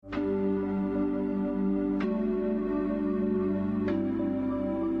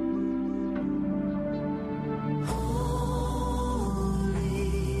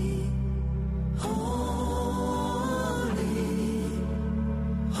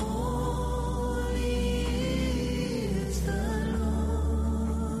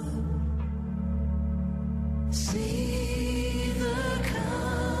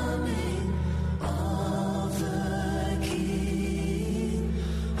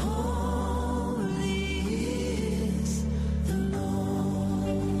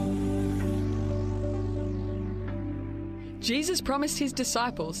Jesus promised his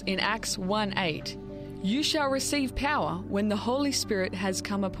disciples in Acts 1:8, "You shall receive power when the Holy Spirit has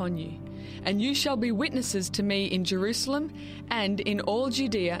come upon you, and you shall be witnesses to me in Jerusalem and in all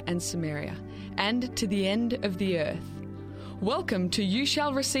Judea and Samaria, and to the end of the earth." Welcome to You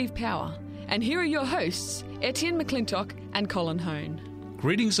Shall Receive Power, and here are your hosts, Etienne McClintock and Colin Hone.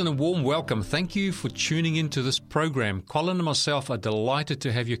 Greetings and a warm welcome. Thank you for tuning into this program. Colin and myself are delighted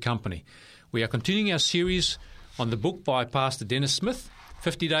to have your company. We are continuing our series on the book by Pastor Dennis Smith,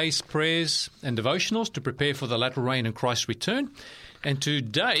 50 Days Prayers and Devotionals to Prepare for the Latter Rain and Christ's Return. And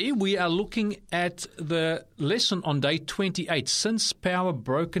today we are looking at the lesson on day 28, Sin's Power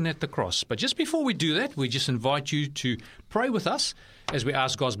Broken at the Cross. But just before we do that, we just invite you to pray with us as we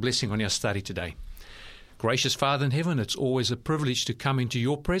ask God's blessing on our study today. Gracious Father in heaven, it's always a privilege to come into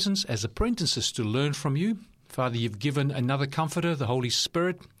your presence as apprentices to learn from you. Father, you've given another comforter, the Holy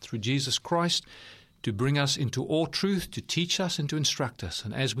Spirit, through Jesus Christ, to bring us into all truth, to teach us and to instruct us.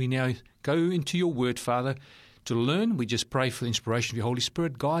 And as we now go into your word, Father, to learn, we just pray for the inspiration of your Holy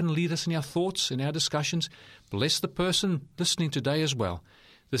Spirit. Guide and lead us in our thoughts, in our discussions. Bless the person listening today as well.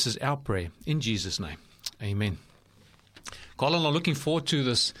 This is our prayer in Jesus' name. Amen. Colin, I'm looking forward to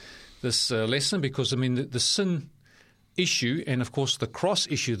this lesson because, the sin issue and, of course, the cross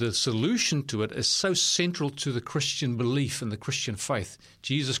issue, the solution to it is so central to the Christian belief and the Christian faith.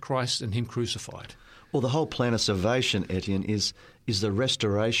 Jesus Christ and him crucified. Well, the whole plan of salvation, Etienne, is the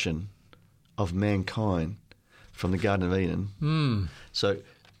restoration of mankind from the Garden of Eden. So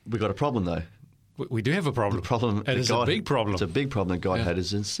we've got a problem, though. We do have a problem. The problem and it's a big problem. It's a big problem that God had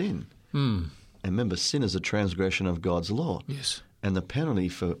is in sin. And remember, sin is a transgression of God's law. Yes. And the penalty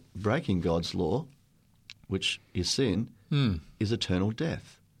for breaking God's law, which is sin, is eternal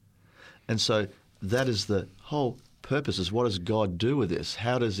death. And so that is the whole purpose, is what does God do with this?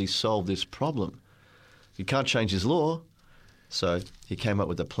 How does he solve this problem? He can't change his law, so he came up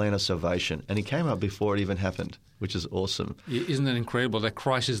with a plan of salvation. And he came up before it even happened, which is awesome. Isn't it incredible that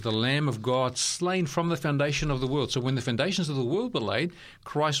Christ is the Lamb of God slain from the foundation of the world? So when the foundations of the world were laid,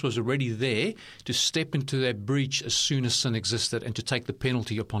 Christ was already there to step into that breach as soon as sin existed and to take the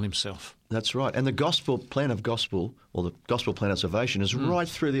penalty upon himself. That's right. And the gospel plan of salvation is right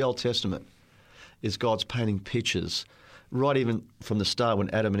through the Old Testament. Is God's painting pictures. Right even from the start when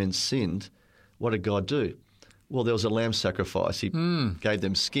Adam and Eve sinned, what did God do? Well, there was a lamb sacrifice. He gave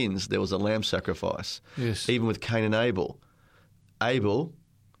them skins. There was a lamb sacrifice. Yes. Even with Cain and Abel. Abel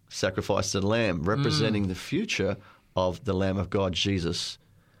sacrificed a lamb, representing the future of the Lamb of God, Jesus,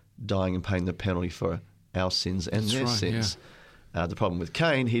 dying and paying the penalty for our sins and their sins. Yeah. The problem with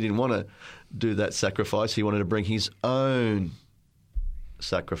Cain, he didn't want to do that sacrifice. He wanted to bring his own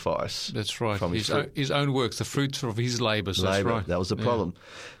sacrifice. That's right. From his own works, the fruits of his labours. That's right. That was the problem.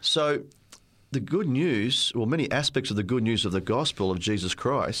 So the good news, or many aspects of the good news of the gospel of Jesus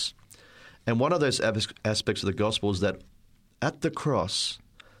Christ, and one of those aspects of the gospel is that at the cross,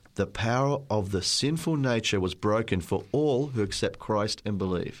 the power of the sinful nature was broken for all who accept Christ and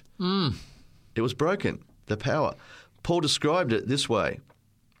believe. It was broken, the power. Paul described it this way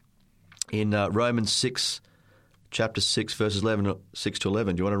in Romans 6, chapter 6, verses 6 to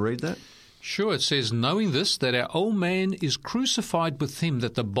 11. Do you want to read that? Sure, it says, knowing this, that our old man is crucified with him,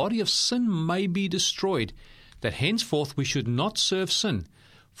 that the body of sin may be destroyed, that henceforth we should not serve sin.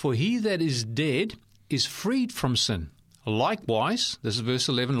 For he that is dead is freed from sin. Likewise, this is verse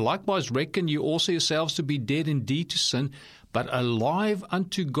 11, likewise reckon you also yourselves to be dead indeed to sin, but alive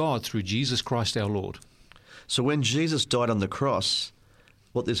unto God through Jesus Christ our Lord. So when Jesus died on the cross,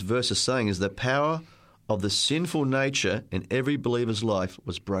 what this verse is saying is the power of the sinful nature in every believer's life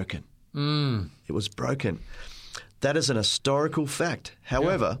was broken. It was broken. That is an historical fact.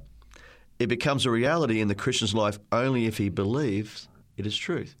 However, it becomes a reality in the Christian's life only if he believes it is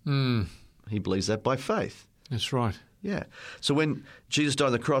truth. He believes that by faith. That's right. Yeah. So when Jesus died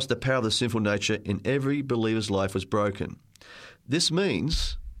on the cross, the power of the sinful nature in every believer's life was broken. This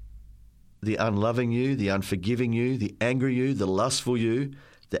means the unloving you, the unforgiving you, the angry you, the lustful you,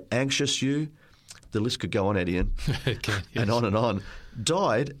 the anxious you, the list could go on, Etienne, and on,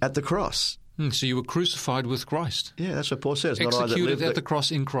 died at the cross. So you were crucified with Christ. Yeah, that's what Paul says. Executed at the cross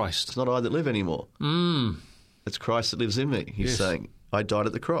in Christ. It's not I that live anymore. It's Christ that lives in me. He's saying, I died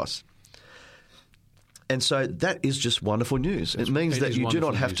at the cross. And so that is just wonderful news. It means that you do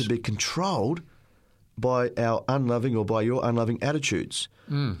not have to be controlled by our unloving or by your unloving attitudes.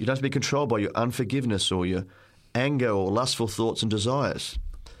 You don't have to be controlled by your unforgiveness or your anger or lustful thoughts and desires.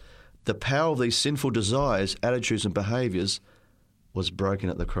 The power of these sinful desires, attitudes and behaviours was broken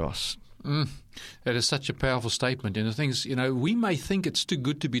at the cross. That is such a powerful statement. And the thing is, we may think it's too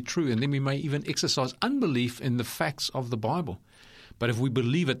good to be true, and then we may even exercise unbelief in the facts of the Bible. But if we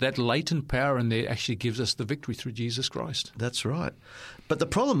believe it, that latent power in there actually gives us the victory through Jesus Christ. That's right. But the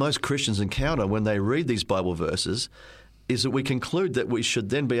problem most Christians encounter when they read these Bible verses is that we conclude that we should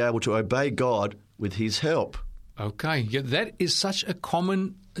then be able to obey God with his help. Okay, yeah, that is such a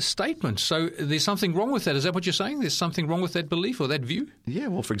common statement. So there's something wrong with that. Is that what you're saying? There's something wrong with that belief or that view? Yeah,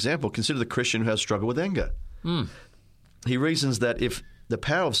 well, for example, consider the Christian who has struggled with anger. He reasons that if the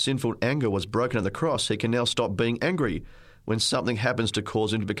power of sinful anger was broken at the cross, he can now stop being angry when something happens to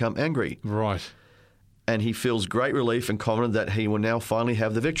cause him to become angry. Right. And he feels great relief and confident that he will now finally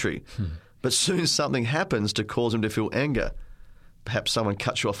have the victory. But soon something happens to cause him to feel anger. Perhaps someone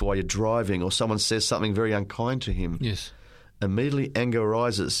cuts you off while you're driving, or someone says something very unkind to him. Yes. Immediately anger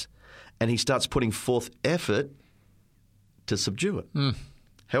arises, and he starts putting forth effort to subdue it.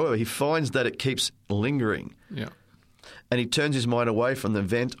 However, he finds that it keeps lingering. Yeah. And he turns his mind away from the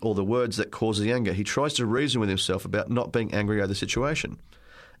event or the words that cause the anger. He tries to reason with himself about not being angry over the situation.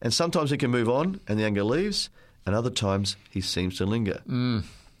 And sometimes he can move on and the anger leaves, and other times he seems to linger.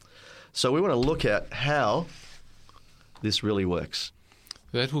 So we want to look at how this really works.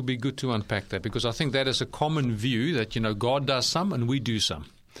 That will be good to unpack that, because I think that is a common view that, God does some and we do some.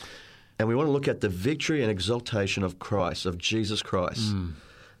 And we want to look at the victory and exaltation of Christ, of Jesus Christ.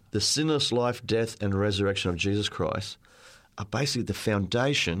 The sinless life, death, and resurrection of Jesus Christ are basically the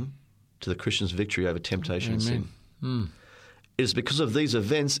foundation to the Christian's victory over temptation and sin. It is because of these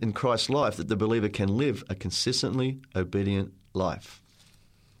events in Christ's life that the believer can live a consistently obedient life.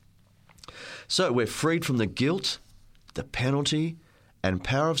 So we're freed from the guilt, the penalty, and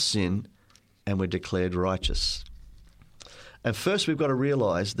power of sin, and we're declared righteous. And first we've got to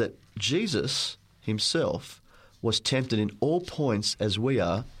realize that Jesus himself was tempted in all points as we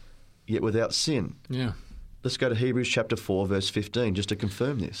are, yet without sin. Yeah. Let's go to Hebrews chapter 4, verse 15, just to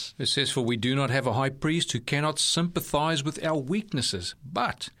confirm this. It says, "For we do not have a high priest who cannot sympathize with our weaknesses,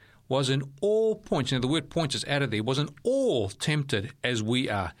 but was in all points," the word points is added there, "was in all tempted as we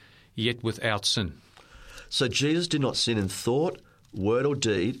are, yet without sin." So Jesus did not sin in thought, word, or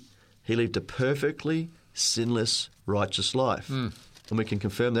deed. He lived a perfectly sinless, righteous life. And we can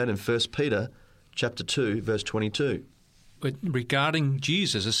confirm that in 1 Peter chapter 2, verse 22. But regarding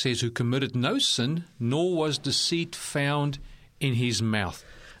Jesus, it says, "Who committed no sin, nor was deceit found in his mouth."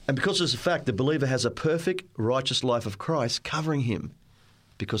 And because of the fact the believer has a perfect, righteous life of Christ covering him,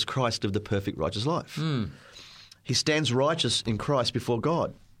 because Christ lived the perfect, righteous life. He stands righteous in Christ before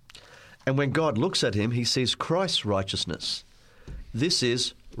God. And when God looks at him, he sees Christ's righteousness. This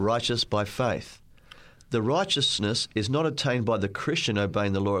is righteous by faith. The righteousness is not obtained by the Christian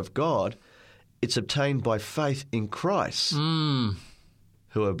obeying the law of God. It's obtained by faith in Christ, who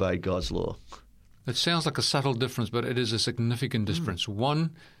obeyed God's law. It sounds like a subtle difference, but it is a significant difference. One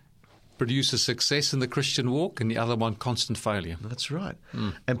produces success in the Christian walk, and the other one constant failure. That's right.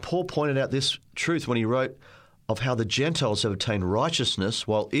 And Paul pointed out this truth when he wrote of how the Gentiles have obtained righteousness,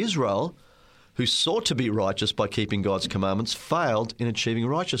 while Israel, who sought to be righteous by keeping God's commandments, failed in achieving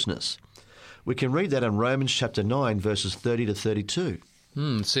righteousness. We can read that in Romans chapter 9, verses 30 to 32.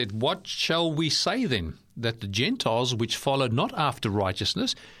 It said, "What shall we say then? That the Gentiles, which followed not after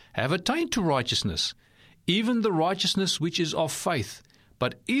righteousness, have attained to righteousness, even the righteousness which is of faith.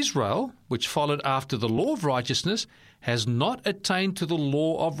 But Israel, which followed after the law of righteousness, has not attained to the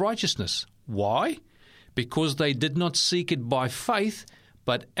law of righteousness. Why? Because they did not seek it by faith,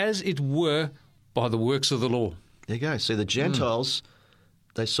 but as it were by the works of the law." There you go. See, the Gentiles,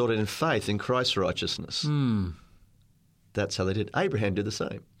 they sought it in faith in Christ's righteousness. That's how they did. Abraham did the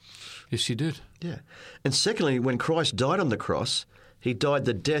same. Yes, he did. Yeah. And secondly, when Christ died on the cross, he died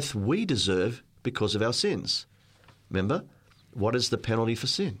the death we deserve because of our sins. Remember, what is the penalty for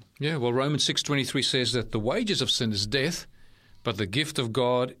sin? Yeah, well, Romans 6:23 says that the wages of sin is death, but the gift of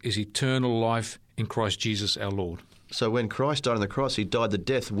God is eternal life in Christ Jesus our Lord. So when Christ died on the cross, he died the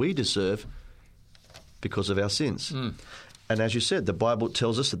death we deserve because of our sins. And as you said, the Bible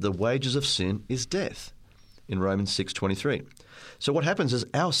tells us that the wages of sin is death in Romans 6:23. So what happens is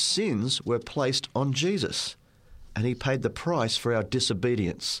our sins were placed on Jesus, and he paid the price for our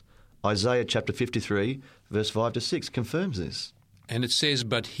disobedience. Isaiah chapter 53, verse 5 to 6 confirms this. And it says,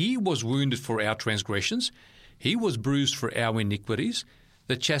 "But he was wounded for our transgressions, he was bruised for our iniquities.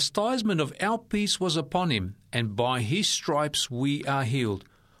 The chastisement of our peace was upon him, and by his stripes we are healed.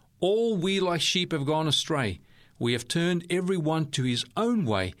 All we like sheep have gone astray. We have turned every one to his own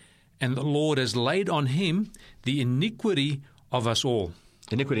way, and the Lord has laid on him the iniquity of us all."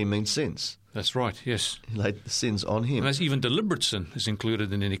 Iniquity means sins. That's right, yes. He laid the sins on him. And that's even deliberate sin is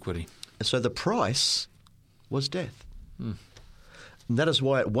included in iniquity. And so the price was death. And that is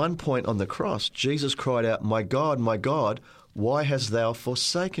why at one point on the cross, Jesus cried out, my God, why hast thou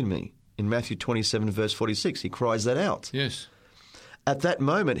forsaken me? In Matthew 27, verse 46, he cries that out. Yes. At that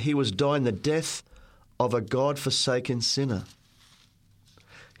moment, he was dying the death of a God-forsaken sinner.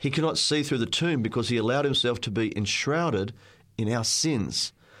 He cannot see through the tomb because he allowed himself to be enshrouded in our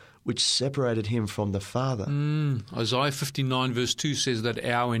sins, which separated him from the Father. Isaiah 59 verse 2 says that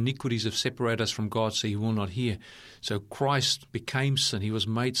our iniquities have separated us from God, so he will not hear. So Christ became sin. He was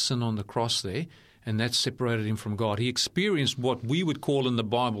made sin on the cross there, and that separated him from God. He experienced what we would call in the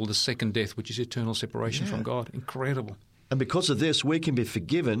Bible the second death, which is eternal separation from God. Incredible. And because of this, we can be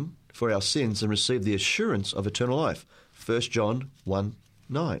forgiven for our sins and receive the assurance of eternal life. 1 John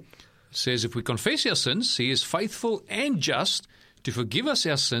 1:9. It says, if we confess our sins, he is faithful and just to forgive us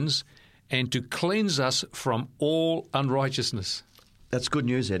our sins and to cleanse us from all unrighteousness. That's good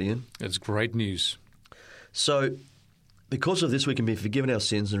news, Edian. That's great news. So, because of this, we can be forgiven our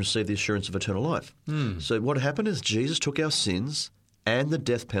sins and receive the assurance of eternal life. So what happened is Jesus took our sins and the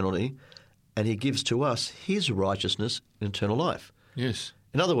death penalty, and he gives to us his righteousness and eternal life. Yes.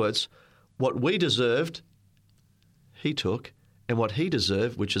 In other words, what we deserved, he took, and what he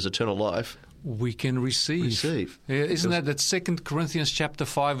deserved, which is eternal life, we can receive. Yeah, isn't that 2 Corinthians chapter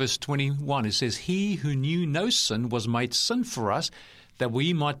 5, verse 21? It says, he who knew no sin was made sin for us, that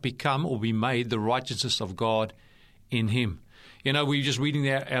we might become or be made the righteousness of God in him. You know, we're just reading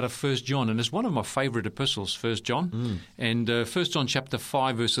that out of 1 John, and it's one of my favorite epistles, 1 John. And 1 John chapter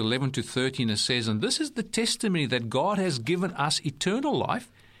 5, verse 11 to 13, it says, and this is the testimony that God has given us eternal life,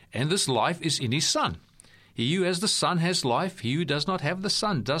 and this life is in his Son. He who has the Son has life. He who does not have the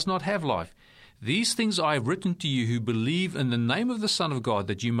Son does not have life. These things I have written to you who believe in the name of the Son of God,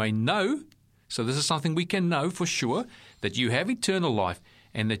 that you may know, so this is something we can know for sure, that you have eternal life,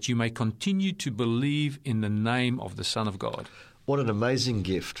 and that you may continue to believe in the name of the Son of God. What an amazing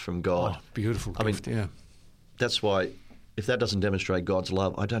gift from God. Oh, beautiful gift, yeah. That's why, if that doesn't demonstrate God's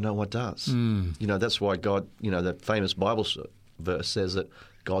love, I don't know what does. You know, that's why God, you know, that famous Bible verse says that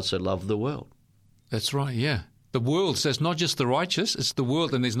God so loved the world. That's right, yeah. The world says not just the righteous, it's the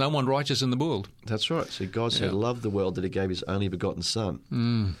world, and there's no one righteous in the world. That's right. So God so loved the world that he gave his only begotten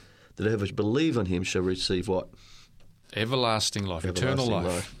Son. That whoever believe on him shall receive what? Everlasting life, eternal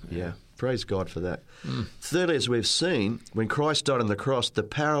life. Yeah. Praise God for that. Thirdly, as we've seen, when Christ died on the cross, the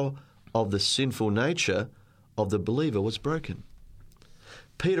power of the sinful nature of the believer was broken.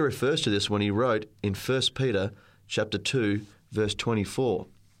 Peter refers to this when he wrote in 1 Peter chapter 2, verse 24.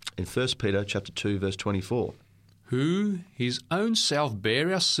 In 1 Peter chapter 2, verse 24. Who his own self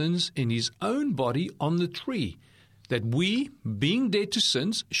bare our sins in his own body on the tree, that we, being dead to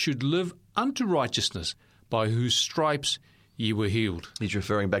sins, should live unto righteousness, by whose stripes ye were healed. He's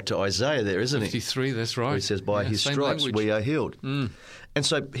referring back to Isaiah there, isn't he? 53, that's right. Where he says, by his stripes we are healed. And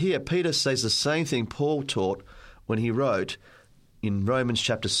so here Peter says the same thing Paul taught when he wrote in Romans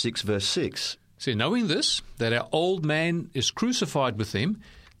chapter 6, verse 6. So knowing this, that our old man is crucified with him,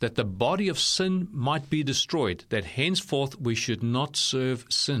 that the body of sin might be destroyed, that henceforth we should not serve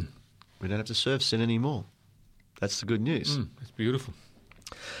sin. We don't have to serve sin anymore. That's the good news. That's beautiful.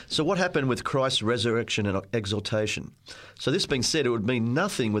 So what happened with Christ's resurrection and exaltation? So this being said, it would mean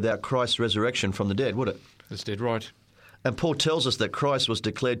nothing without Christ's resurrection from the dead, would it? That's dead right. And Paul tells us that Christ was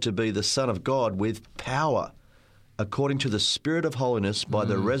declared to be the Son of God with power, according to the Spirit of holiness by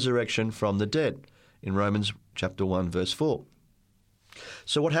the resurrection from the dead, in Romans chapter 1, verse 4.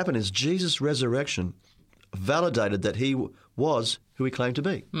 So what happened is Jesus' resurrection validated that he was who he claimed to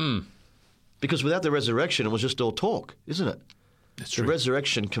be. Because without the resurrection, it was just all talk, isn't it? That's the true.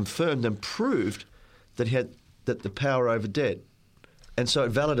 resurrection confirmed and proved that he had the power over death. And so it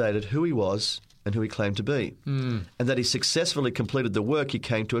validated who he was and who he claimed to be. And that he successfully completed the work he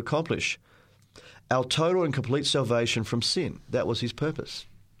came to accomplish. Our total and complete salvation from sin. That was his purpose.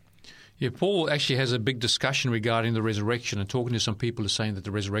 Yeah, Paul actually has a big discussion regarding the resurrection, and talking to some people who are saying that the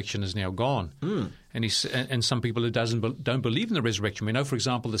resurrection is now gone. And some people who don't believe in the resurrection. We know, for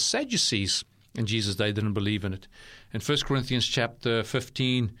example, the Sadducees in Jesus' day didn't believe in it. In 1 Corinthians chapter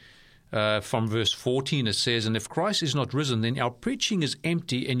 15, from verse 14, it says, and if Christ is not risen, then our preaching is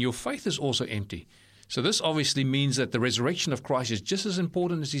empty, and your faith is also empty. So this obviously means that the resurrection of Christ is just as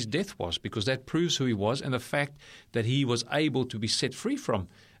important as his death was, because that proves who he was and the fact that he was able to be set free from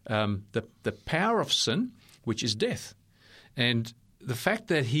the power of sin, which is death. And the fact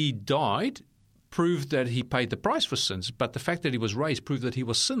that he died proved that he paid the price for sins, but the fact that he was raised proved that he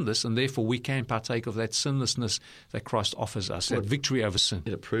was sinless, and therefore we can partake of that sinlessness that Christ offers us, that victory over sin.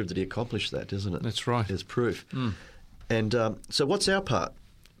 It proved that he accomplished that, doesn't it? That's right. It's proof. And so what's our part?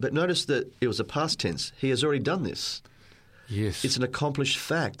 But notice that it was a past tense. He has already done this. Yes. It's an accomplished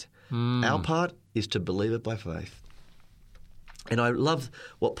fact. Our part is to believe it by faith. And I love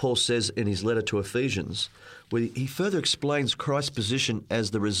what Paul says in his letter to Ephesians, where he further explains Christ's position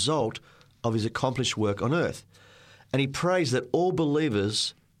as the result of his accomplished work on earth. And he prays that all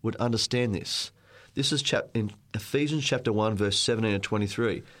believers would understand this. This is in Ephesians chapter 1, verse 17 and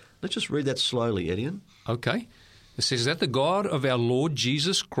 23. Let's just read that slowly, Edian. Okay. It says that the God of our Lord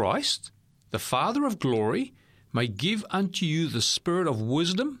Jesus Christ, the Father of glory, may give unto you the spirit of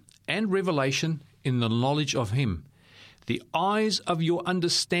wisdom and revelation in the knowledge of him, the eyes of your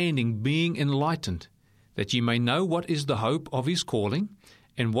understanding being enlightened, that ye may know what is the hope of his calling,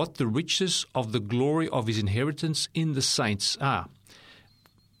 and what the riches of the glory of his inheritance in the saints are,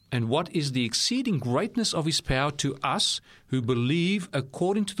 and what is the exceeding greatness of his power to us who believe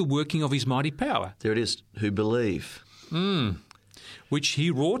according to the working of his mighty power. There it is, who believe. Which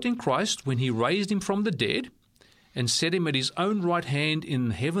he wrought in Christ when he raised him from the dead, and set him at his own right hand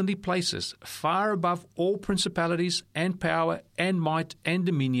in heavenly places, far above all principalities and power and might and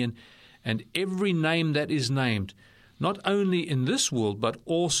dominion, and every name that is named, not only in this world, but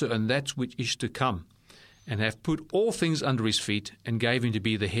also in that which is to come, and have put all things under his feet, and gave him to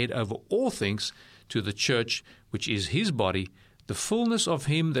be the head over all things to the church, which is his body, the fullness of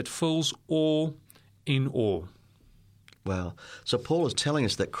him that fills all in all. Wow. So Paul is telling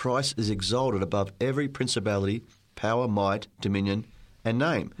us that Christ is exalted above every principality, power, might, dominion, and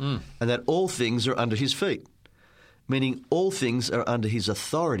name, and that all things are under his feet, meaning all things are under his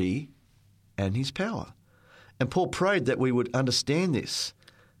authority and his power. And Paul prayed that we would understand this,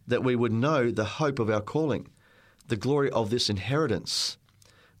 that we would know the hope of our calling, the glory of this inheritance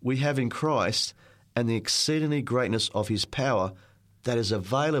we have in Christ, and the exceedingly greatness of his power that is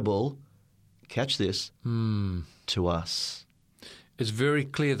available, catch this, to us. It's very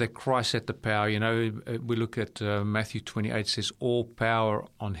clear that Christ had the power. You know, we look at Matthew 28, says, all power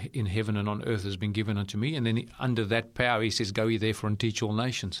in heaven and on earth has been given unto me. And then under that power, he says, go ye therefore and teach all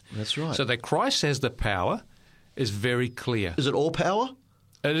nations. That's right. So that Christ has the power is very clear. Is it all power?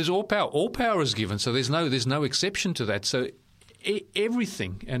 It is all power. All power is given, so there's no exception to that. So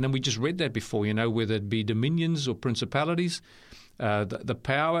everything, and then we just read that before, you know, whether it be dominions or principalities, the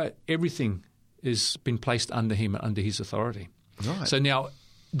power, everything has been placed under him, under his authority. Right. So now,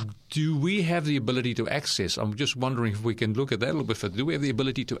 do we have the ability to access? I'm just wondering if we can look at that a little bit further. Do we have the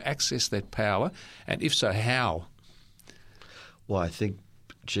ability to access that power? And if so, how? Well, I think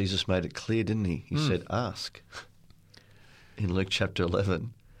Jesus made it clear, didn't he? He said, ask. In Luke chapter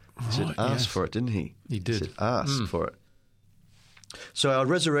 11, he said, ask for it, didn't he? He did. He said, ask for it. So our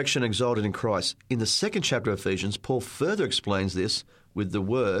resurrection exalted in Christ. In the second chapter of Ephesians, Paul further explains this with the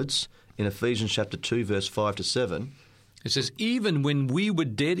words in Ephesians chapter 2, verse 5 to 7. It says, even when we were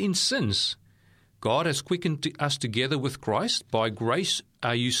dead in sins, God has quickened us together with Christ. By grace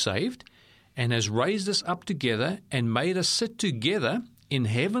are you saved, and has raised us up together and made us sit together in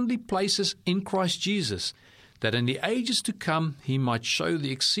heavenly places in Christ Jesus, that in the ages to come he might show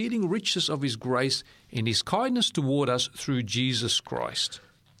the exceeding riches of his grace in his kindness toward us through Jesus Christ.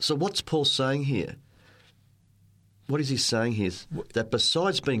 So what's Paul saying here? What is he saying here? That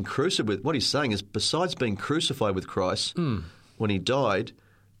besides being crucified with, what he's saying is besides being crucified with Christ when he died,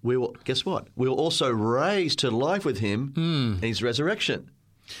 we will, guess what? We will also raise to life with him in his resurrection.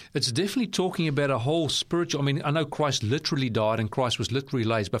 It's definitely talking about a whole spiritual, I mean, I know Christ literally died and Christ was literally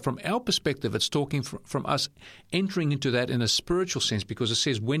raised, but from our perspective, it's talking from us entering into that in a spiritual sense, because it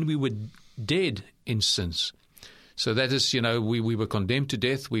says when we were dead in sins. So that is, you know, we were condemned to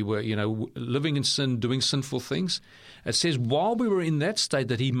death. We were, you know, living in sin, doing sinful things. It says while we were in that state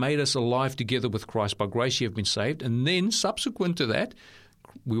that he made us alive together with Christ. By grace you have been saved. And then subsequent to that,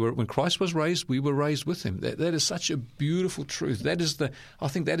 when Christ was raised, we were raised with him. That is such a beautiful truth. I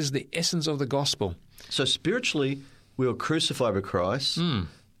think that is the essence of the gospel. So spiritually, we were crucified with Christ.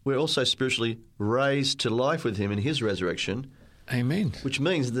 We're also spiritually raised to life with him in his resurrection. Amen. Which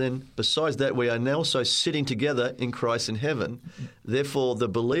means then, besides that, we are now also sitting together in Christ in heaven. Therefore, the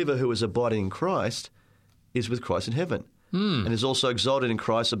believer who is abiding in Christ is with Christ in heaven and is also exalted in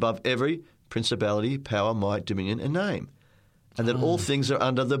Christ above every principality, power, might, dominion, and name. And that all things are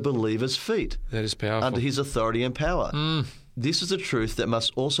under the believer's feet. That is powerful. Under his authority and power. This is a truth that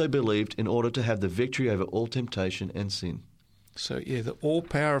must also be believed in order to have the victory over all temptation and sin. So, yeah, the all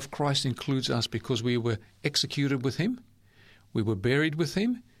power of Christ includes us because we were executed with him. We were buried with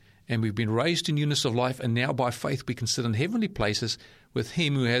him, and we've been raised in newness of life, and now by faith we can sit in heavenly places with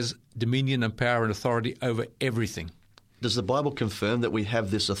him who has dominion and power and authority over everything. Does the Bible confirm that we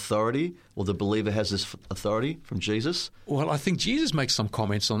have this authority, or the believer has this authority from Jesus? Well, I think Jesus makes some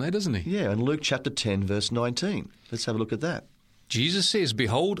comments on that, doesn't he? Yeah, in Luke chapter 10, verse 19. Let's have a look at that. Jesus says,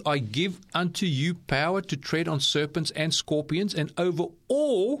 "Behold, I give unto you power to tread on serpents and scorpions, and over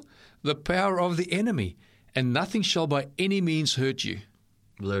all the power of the enemy, and nothing shall by any means hurt you."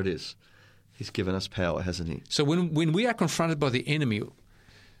 Well, there it is. He's given us power, hasn't he? So when we are confronted by the enemy,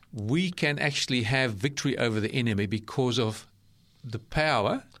 we can actually have victory over the enemy because of the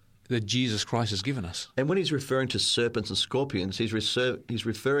power that Jesus Christ has given us. And when he's referring to serpents and scorpions, he's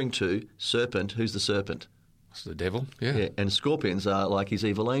referring to serpent. Who's the serpent? It's the devil, yeah. And scorpions are like his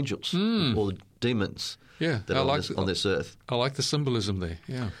evil angels, or the demons that are on this earth. I like the symbolism there,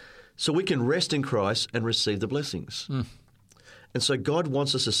 yeah. So we can rest in Christ and receive the blessings. And so God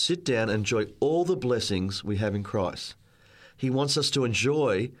wants us to sit down and enjoy all the blessings we have in Christ. He wants us to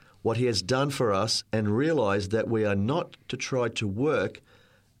enjoy what he has done for us and realize that we are not to try to work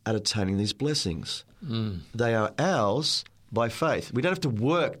at attaining these blessings. They are ours by faith. We don't have to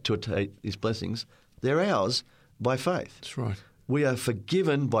work to attain these blessings. They're ours by faith. That's right. We are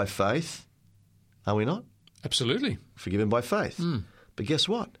forgiven by faith, are we not? Absolutely. Forgiven by faith. But guess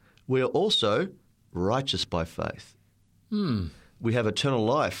what? We are also righteous by faith. We have eternal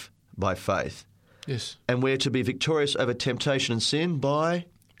life by faith. Yes. And we're to be victorious over temptation and sin by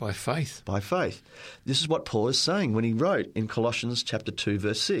faith. By faith. This is what Paul is saying when he wrote in Colossians chapter 2,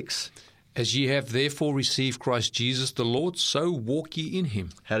 verse 6. "As ye have therefore received Christ Jesus the Lord, so walk ye in him."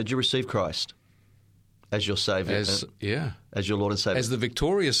 How did you receive Christ? As your Saviour. As your Lord and Saviour. As the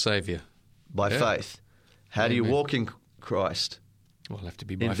victorious Saviour. By faith. How do you walk in Christ? Well, it'll have to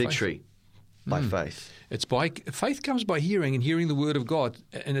be by faith. In victory. By faith. It's faith comes by hearing, and hearing the Word of God.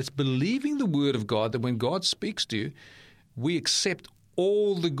 And it's believing the Word of God that when God speaks to you, we accept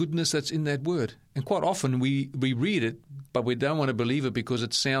all the goodness that's in that Word. And quite often we read it, but we don't want to believe it because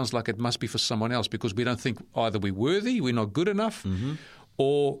it sounds like it must be for someone else, because we don't think either we're worthy, we're not good enough,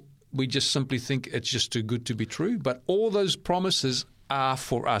 or we just simply think it's just too good to be true. But all those promises are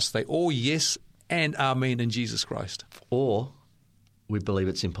for us. They all yes and amen in Jesus Christ. Or we believe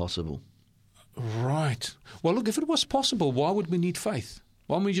it's impossible. Right. Well, look, if it was possible, why would we need faith?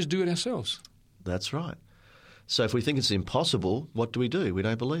 Why don't we just do it ourselves? That's right. So if we think it's impossible, what do? We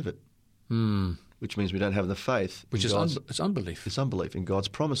don't believe it. Which means we don't have the faith. Which is it's unbelief. It's unbelief in God's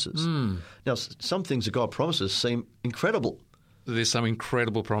promises. Now, some things that God promises seem incredible. There's some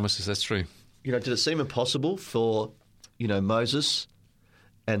incredible promises, that's true. Did it seem impossible for, Moses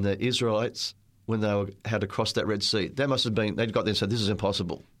and the Israelites when they had to cross that Red Sea? That must have been, they'd got there and said, this is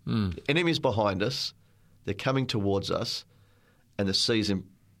impossible. The enemy's behind us, they're coming towards us, and the sea's in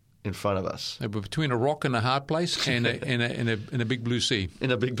front of us. They were between a rock and a hard place and a big blue sea. In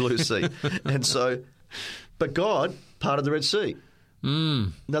a big blue sea. And so, but God parted the Red Sea.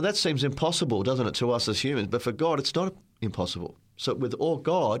 Now that seems impossible, doesn't it, to us as humans? But for God, it's not impossible. So with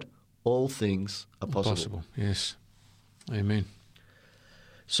God, all things are possible. Possible, yes. Amen.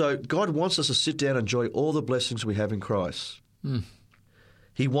 So God wants us to sit down and enjoy all the blessings we have in Christ.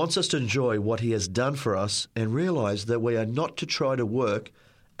 He wants us to enjoy what he has done for us and realize that we are not to try to work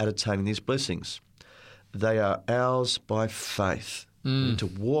at attaining these blessings. They are ours by faith. We need to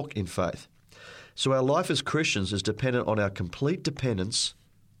walk in faith. So our life as Christians is dependent on our complete dependence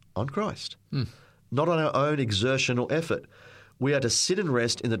on Christ, not on our own exertion or effort. We are to sit and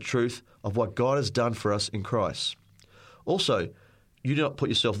rest in the truth of what God has done for us in Christ. Also, you did not put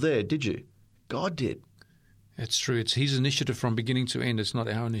yourself there, did you? God did. That's true. It's his initiative from beginning to end. It's not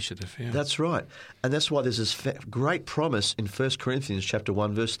our initiative. Yeah. That's right. And that's why there's this great promise in 1 Corinthians chapter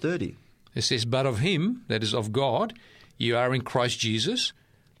 1, verse 30. It says, "But of him," that is of God, "you are in Christ Jesus,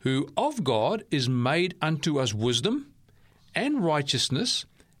 who of God is made unto us wisdom and righteousness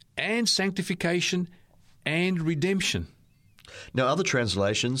and sanctification and redemption." Now, other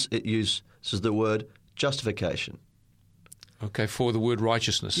translations, it uses the word justification. Okay, for the word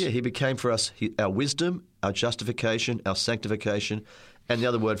righteousness. Yeah, he became for us our wisdom, our justification, our sanctification, and the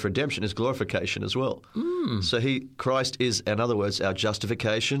other word for redemption is glorification as well. So Christ is, in other words, our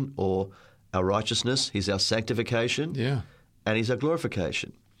justification or our righteousness. He's our sanctification, and he's our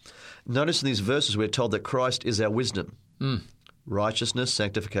glorification. Notice in these verses we're told that Christ is our wisdom, righteousness,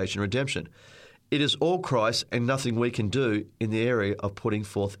 sanctification, redemption. It is all Christ and nothing we can do in the area of putting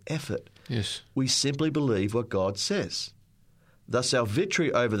forth effort. Yes. We simply believe what God says. Thus, our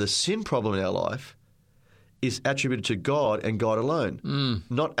victory over the sin problem in our life is attributed to God and God alone,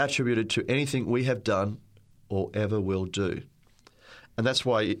 not attributed to anything we have done or ever will do. And that's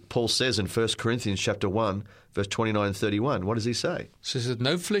why Paul says in 1 Corinthians chapter 1, verse 29 and 31, what does he say? It says that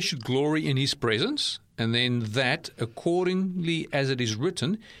no flesh should glory in his presence, and then that, accordingly as it is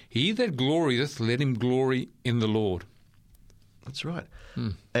written, he that glorieth, let him glory in the Lord. That's right.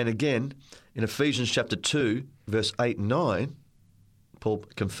 And again, in Ephesians chapter 2, verse 8 and 9, Paul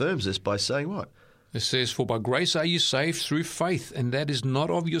confirms this by saying what? It says, for by grace are you saved through faith, and that is not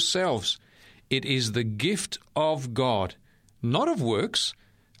of yourselves. It is the gift of God, not of works,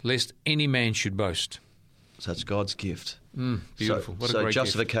 lest any man should boast. So it's God's gift. Beautiful. What a great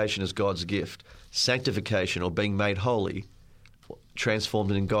justification is God's gift. Sanctification, or being made holy,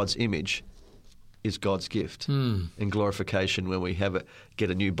 transformed in God's image, is God's gift. And glorification, when we get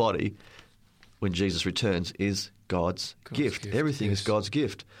a new body, when Jesus returns, is God's gift. Everything is God's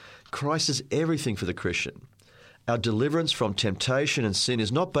gift. Christ is everything for the Christian. Our deliverance from temptation and sin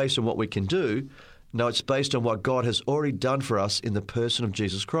is not based on what we can do. No, it's based on what God has already done for us in the person of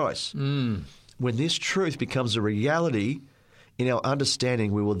Jesus Christ. When this truth becomes a reality in our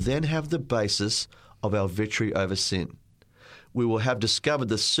understanding, we will then have the basis of our victory over sin. We will have discovered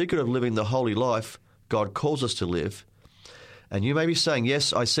the secret of living the holy life God calls us to live. And you may be saying,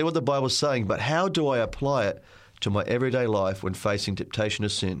 yes, I see what the Bible is saying, but how do I apply it to my everyday life when facing temptation to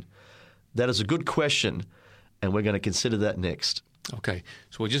sin? That is a good question, and we're going to consider that next. Okay,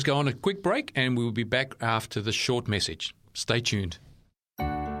 so we'll just go on a quick break, and we'll be back after the short message. Stay tuned.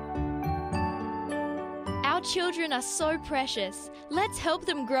 Our children are so precious. Let's help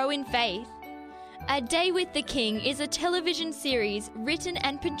them grow in faith. A Day with the King is a television series written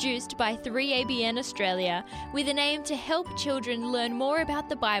and produced by 3ABN Australia with an aim to help children learn more about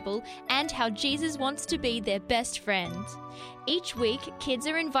the Bible and how Jesus wants to be their best friend. Each week, kids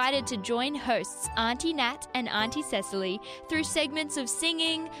are invited to join hosts Auntie Nat and Auntie Cecily through segments of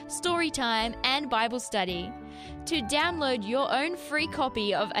singing, story time, and Bible study. To download your own free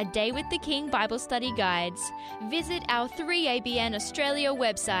copy of A Day with the King Bible Study Guides, visit our 3ABN Australia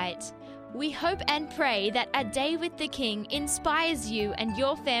website. We hope and pray that A Day with the King inspires you and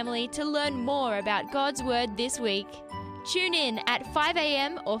your family to learn more about God's Word this week. Tune in at 5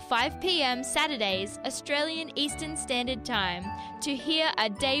 a.m. or 5 p.m. Saturdays, Australian Eastern Standard Time, to hear A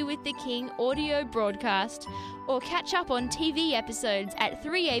Day with the King audio broadcast, or catch up on TV episodes at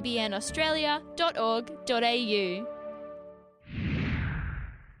 3abnaustralia.org.au.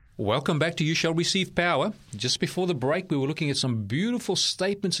 Welcome back to You Shall Receive Power. Just before the break, we were looking at some beautiful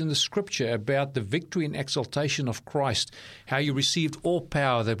statements in the Scripture about the victory and exaltation of Christ, how you received all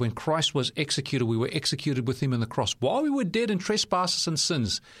power, that when Christ was executed, we were executed with him on the cross, while we were dead in trespasses and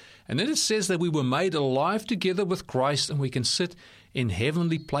sins. And then it says that we were made alive together with Christ, and we can sit in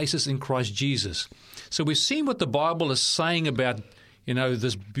heavenly places in Christ Jesus. So we've seen what the Bible is saying about,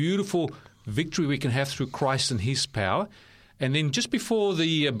 this beautiful victory we can have through Christ and his power. And then just before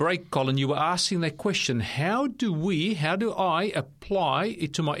the break, Colin, you were asking that question, how do I apply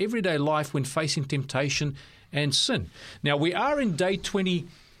it to my everyday life when facing temptation and sin? Now, we are in day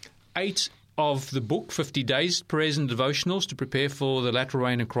 28 of the book, 50 Days, Prayers and Devotionals to Prepare for the Latter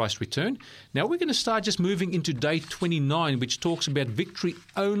Rain and Christ's Return. Now, we're going to start just moving into day 29, which talks about victory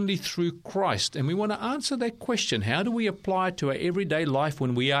only through Christ. And we want to answer that question, how do we apply it to our everyday life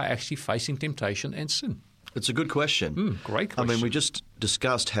when we are actually facing temptation and sin? It's a good question. Great question. I mean, we just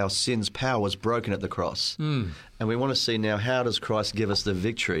discussed how sin's power was broken at the cross. And we want to see now, how does Christ give us the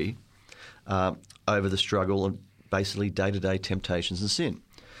victory over the struggle and basically day-to-day temptations and sin?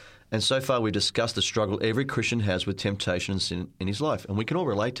 And so far we've discussed the struggle every Christian has with temptation and sin in his life. And we can all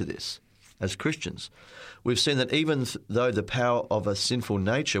relate to this as Christians. We've seen that even though the power of a sinful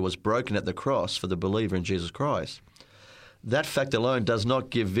nature was broken at the cross for the believer in Jesus Christ, that fact alone does not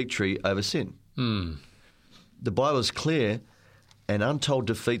give victory over sin. The Bible is clear, and untold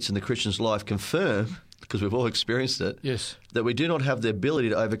defeats in the Christian's life confirm, because we've all experienced it, that we do not have the ability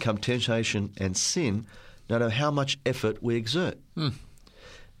to overcome temptation and sin, no matter how much effort we exert.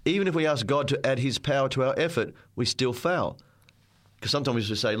 Even if we ask God to add his power to our effort, we still fail. Because sometimes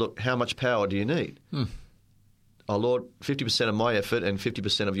we say, look, how much power do you need? Oh, Lord, 50% of my effort and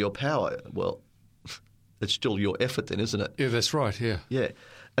 50% of your power. Well, it's still your effort then, isn't it? Yeah, that's right, yeah. Yeah.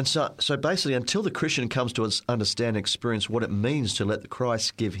 And so basically, until the Christian comes to understand and experience what it means to let the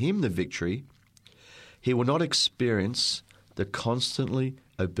Christ give him the victory, he will not experience the constantly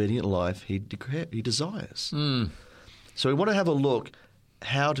obedient life he desires. So we want to have a look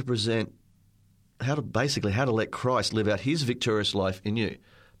how to let Christ live out his victorious life in you.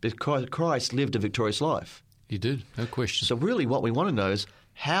 Because Christ lived a victorious life. He did, no question. So really what we want to know is,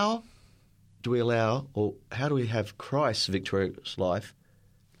 how do we have Christ's victorious life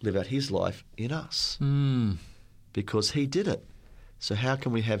live out his life in us? Because he did it. So how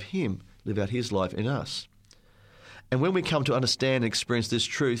can we have him live out his life in us? And when we come to understand and experience this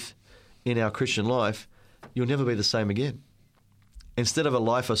truth in our Christian life, you'll never be the same again. Instead of a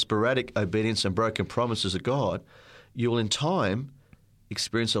life of sporadic obedience and broken promises of God, you will in time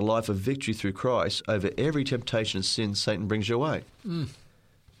experience a life of victory through Christ over every temptation and sin Satan brings your way.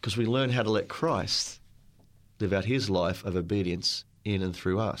 Because we learn how to let Christ live out his life of obedience in and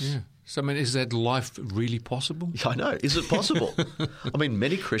through us. Yeah. So, I mean, is that life really possible? I know. Is it possible? I mean,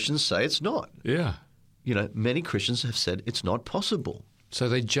 many Christians say it's not. Yeah. You know, many Christians have said it's not possible. So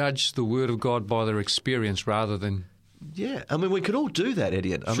they judge the Word of God by their experience rather than... Yeah. I mean, we could all do that,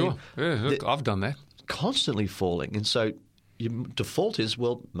 Eddie. I Sure. mean, Yeah, look, I've done that. constantly falling. And so your default is,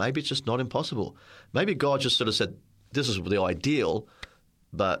 well, maybe it's just not impossible. Maybe God just sort of said, this is the ideal,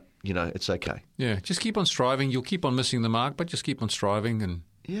 but, you know, it's okay. Yeah, just keep on striving. You'll keep on missing the mark, but just keep on striving and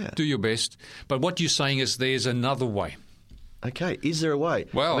do your best. But what you're saying is there's another way. Okay, is there a way?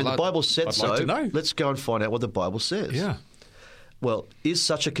 Well, I mean, the Bible said I'd so. like to know. Let's go and find out what the Bible says. Yeah. Well, is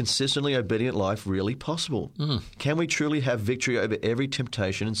such a consistently obedient life really possible? Can we truly have victory over every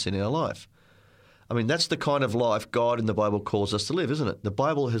temptation and sin in our life? I mean, that's the kind of life God in the Bible calls us to live, isn't it? The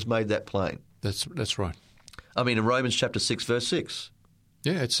Bible has made that plain. That's right. I mean, in Romans chapter 6, verse 6.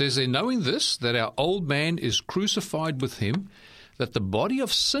 Yeah, it says there, knowing this, that our old man is crucified with him, that the body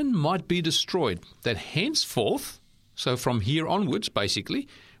of sin might be destroyed, that henceforth, so from here onwards, basically,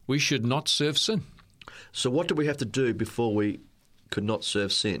 we should not serve sin. So what do we have to do before we could not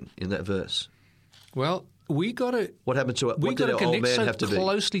serve sin in that verse? Well, we got to... What happened to it? We What got did to our old connect man so have to be?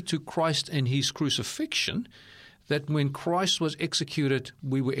 closely to Christ and his crucifixion that when Christ was executed,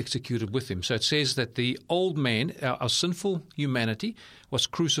 we were executed with him. So it says that the old man, our sinful humanity, was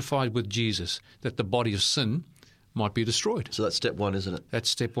crucified with Jesus, that the body of sin might be destroyed. So that's step one, isn't it? That's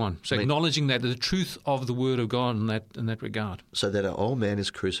step one. So acknowledging that the truth of the Word of God in that regard. So that our old man is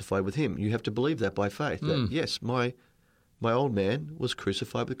crucified with him. You have to believe that by faith. That, yes, my old man was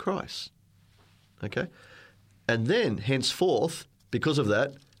crucified with Christ. Okay? And then, henceforth, because of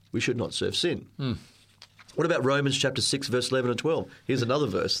that, we should not serve sin. What about Romans chapter 6, verse 11 and 12? Here's another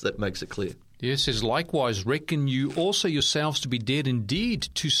verse that makes it clear. Yes, it says, likewise reckon you also yourselves to be dead indeed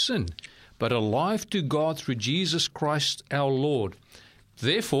to sin, but alive to God through Jesus Christ our Lord.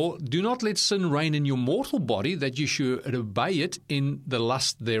 Therefore, do not let sin reign in your mortal body, that you should obey it in the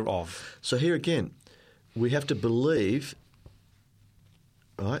lust thereof. So here again, we have to believe,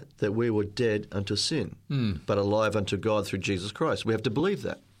 right, that we were dead unto sin, but alive unto God through Jesus Christ. We have to believe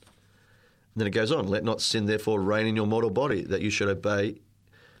that. And then it goes on, let not sin therefore reign in your mortal body, that you should obey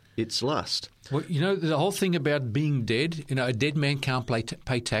its lust. Well, you know, the whole thing about being dead, you know, a dead man can't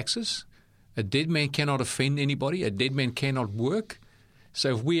pay taxes. A dead man cannot offend anybody. A dead man cannot work.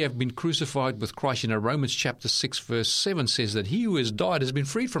 So if we have been crucified with Christ, you know, Romans chapter 6, verse 7 says that he who has died has been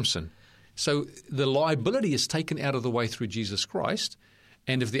freed from sin. So the liability is taken out of the way through Jesus Christ.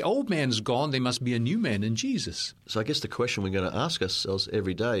 And if the old man's gone, there must be a new man in Jesus. So I guess the question we're going to ask ourselves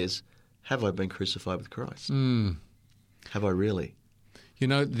every day is, have I been crucified with Christ? Have I really? You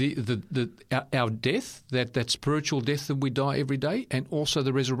know, our death, that spiritual death that we die every day, and also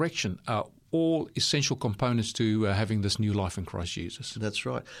the resurrection are all essential components to having this new life in Christ Jesus. That's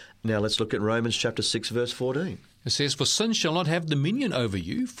right. Now let's look at Romans chapter 6, verse 14. It says, for sin shall not have dominion over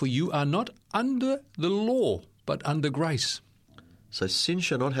you, for you are not under the law, but under grace. So sin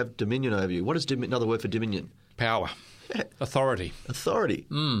shall not have dominion over you. What is another word for dominion? Power. Authority. Authority.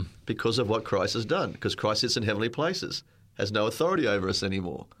 Because of what Christ has done. Because Christ sits in heavenly places. Has no authority over us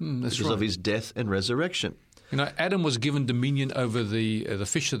anymore. That's because right. of his death and resurrection. You know, Adam was given dominion over the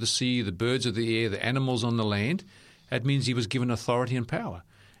fish of the sea, the birds of the air, the animals on the land. That means he was given authority and power.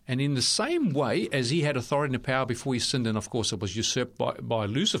 And in the same way as he had authority and power before he sinned, and of course it was usurped by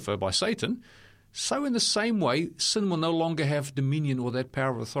Lucifer, by Satan, so in the same way, sin will no longer have dominion or that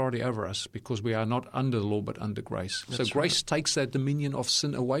power of authority over us because we are not under the law but under grace. So grace takes that dominion of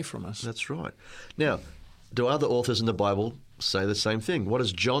sin away from us. That's right. Now, do other authors in the Bible say the same thing? What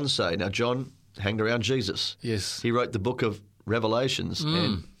does John say? Now, John hanged around Jesus. Yes. He wrote the book of Revelations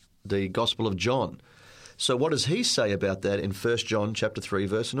and the Gospel of John. So what does he say about that in 1 John chapter 3,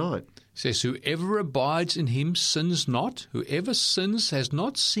 verse 9? It says, whoever abides in him sins not. Whoever sins has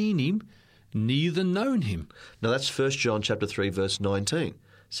not seen him, neither known him. Now, that's 1 John chapter 3, verse 19. It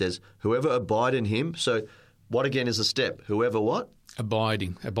says, whoever abide in him. So what again is the step? Whoever what?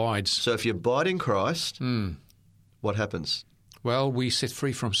 Abides. So if you abide in Christ, what happens? Well, we set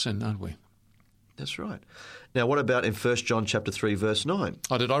free from sin, aren't we? That's right. Now, what about in 1 John chapter 3, verse 9?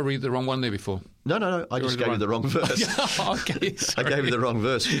 Oh, did I read the wrong one there before? No. I just gave you the wrong verse. Okay, I gave you the wrong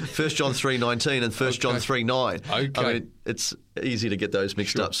verse. 1 John 3:19 and 1 John 3:9. Okay. I mean, it's easy to get those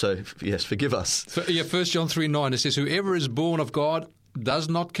mixed up, so yes, forgive us. 1 John 3:9, it says, whoever is born of God does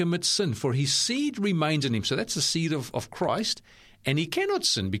not commit sin, for his seed remains in him. So that's the seed of Christ, and he cannot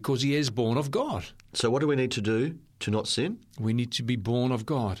sin because he is born of God. So what do we need to do to not sin? We need to be born of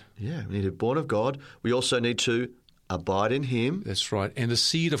God. Yeah, we need to be born of God. We also need to abide in him. That's right. And the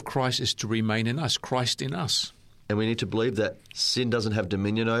seed of Christ is to remain in us, Christ in us. And we need to believe that sin doesn't have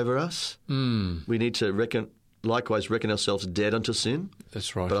dominion over us. We need to likewise reckon ourselves dead unto sin.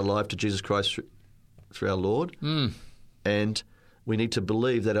 That's right. But alive to Jesus Christ through our Lord. And we need to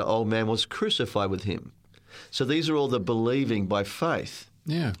believe that our old man was crucified with him. So these are all the believing by faith.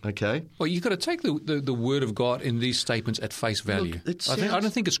 Yeah. Okay. Well, you've got to take the word of God in these statements at face value. Look, I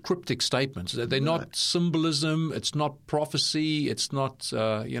don't think it's cryptic statements. They're not symbolism. It's not prophecy. It's not,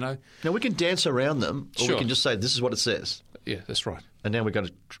 Now, we can dance around them, or Sure. we can just say, this is what it says. Yeah, that's right. And now we've got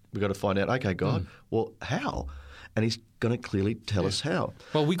to find out, okay, God, well, how? And he's going to clearly tell us how.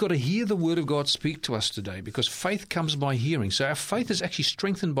 Well, we've got to hear the word of God speak to us today, because faith comes by hearing. So our faith is actually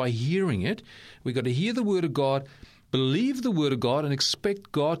strengthened by hearing it. We've got to hear the word of God, believe the word of God, and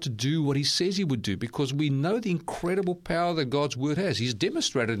expect God to do what he says he would do, because we know the incredible power that God's word has. He's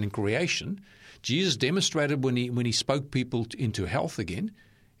demonstrated in creation. Jesus demonstrated when he spoke people into health again.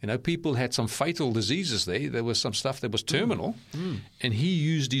 People had some fatal diseases there. There was some stuff that was terminal, and he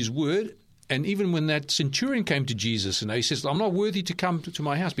used his word. And even when that centurion came to Jesus, he says, I'm not worthy to come to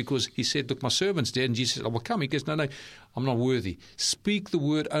my house, because he said, look, my servant's dead. And Jesus said, I will come. He goes, no, I'm not worthy. Speak the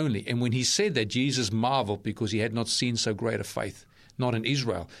word only. And when he said that, Jesus marveled, because he had not seen so great a faith, not in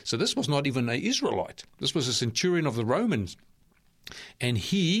Israel. So this was not even an Israelite. This was a centurion of the Romans. And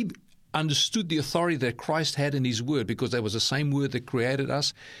he understood the authority that Christ had in his word, because that was the same word that created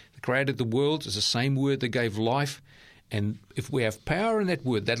us, that created the world. It's the same word that gave life. And if we have power in that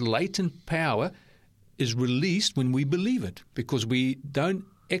word, that latent power is released when we believe it, because we don't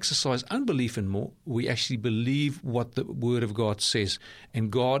exercise unbelief anymore. We actually believe what the word of God says.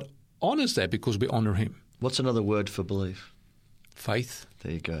 And God honors that because we honor him. What's another word for belief? Faith.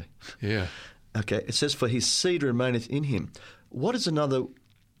 There you go. Yeah. Okay, it says, for his seed remaineth in him. What is another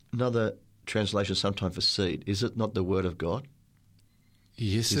translation sometime for seed? Is it not the word of God?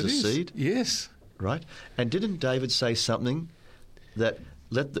 Yes, Is it a is. seed? Yes. Right? And didn't David say something that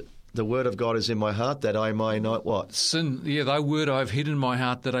let the word of God is in my heart that I may not what? Sin. Yeah, thy word I have hid in my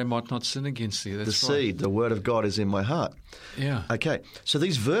heart that I might not sin against thee. That's the right. seed, the word of God is in my heart. Yeah. Okay, so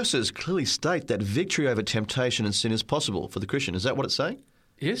these verses clearly state that victory over temptation and sin is possible for the Christian. Is that what it's saying?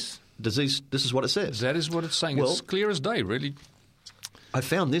 Yes. This is what it says. That is what it's saying. Well, it's clear as day, really. I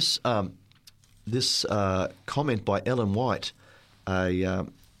found this comment by Ellen White,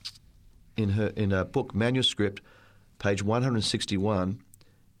 in a book manuscript, page 161,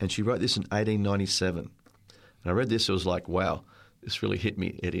 and she wrote this in 1897. And I read this, it was like, wow, this really hit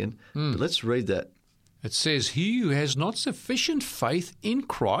me, Edian. But let's read that. It says, he who has not sufficient faith in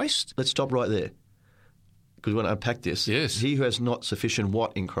Christ. Let's stop right there, because we want to unpack this. Yes. He who has not sufficient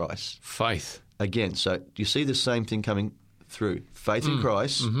what in Christ? Faith. Again, so do you see the same thing coming through? Faith in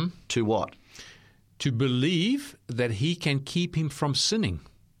Christ to what? To believe that he can keep him from sinning.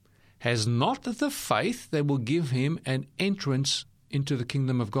 Has not the faith that will give him an entrance into the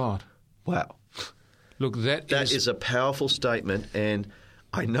kingdom of God. Wow. Look, that is a powerful statement, and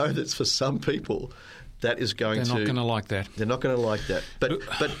I know that for some people that is going they're not going to like that. They're not going to like that.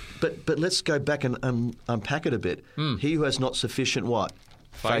 But let's go back and unpack it a bit. He who has not sufficient what?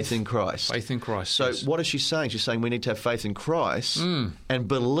 Faith in Christ. Faith in Christ. So yes. what is she saying? She's saying we need to have faith in Christ and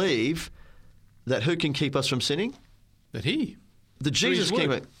believe that who can keep us from sinning? That he. The Jesus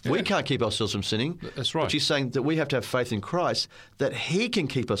King. Yeah. We can't keep ourselves from sinning. That's right. But she's saying that we have to have faith in Christ, that he can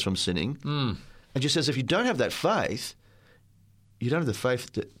keep us from sinning. And she says if you don't have that faith, you don't have the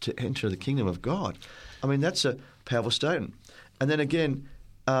faith to enter the kingdom of God. I mean, that's a powerful statement. And then again,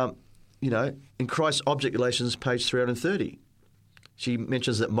 in Christ's Object Relations, page 330, she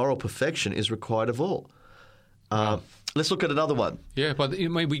mentions that moral perfection is required of all. Let's look at another one. Yeah, but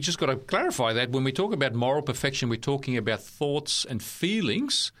we just got to clarify that when we talk about moral perfection, we're talking about thoughts and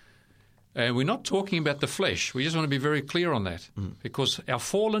feelings, and we're not talking about the flesh. We just want to be very clear on that, because our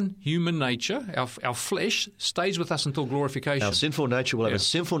fallen human nature, our flesh, stays with us until glorification. Our sinful nature will have a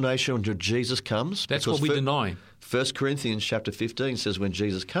sinful nature until Jesus comes. That's what we deny. 1 Corinthians chapter 15 says when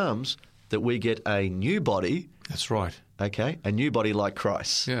Jesus comes, that we get a new body, That's right. okay, a new body like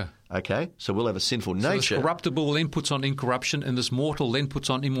Christ. Yeah. Okay, so we'll have a sinful So nature. this corruptible then puts on incorruption, and this mortal then puts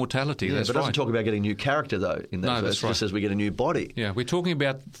on immortality. Yeah, That's but it doesn't right. talk about getting new character, though, in that No, verse. that's It right. just says we get a new body. Yeah, we're talking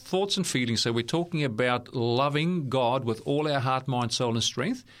about thoughts and feelings. So we're talking about loving God with all our heart, mind, soul, and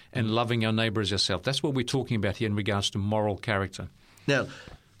strength, and loving our neighbour as ourselves. That's what we're talking about here in regards to moral character. Now,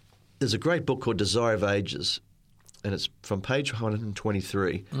 there's a great book called Desire of Ages, and it's from page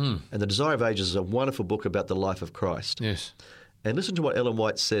 123. And The Desire of Ages is a wonderful book about the life of Christ. Yes. And listen to what Ellen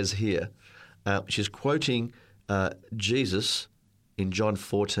White says here. She's quoting Jesus in John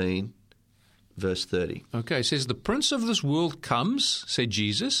 14, verse 30. Okay, it says, "The prince of this world comes," said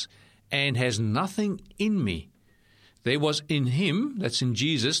Jesus, "and has nothing in me. There was in him," that's in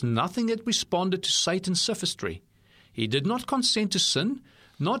Jesus, "nothing that responded to Satan's sophistry. He did not consent to sin,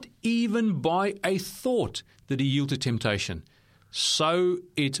 not even by a thought did he yield to temptation. So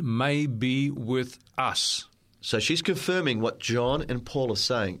it may be with us." So she's confirming what John and Paul are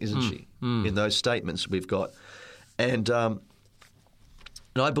saying, isn't she, in those statements we've got. And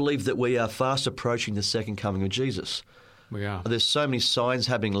I believe that we are fast approaching the second coming of Jesus. We are. There's so many signs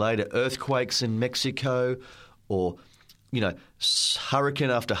happening later, earthquakes in Mexico, or, hurricane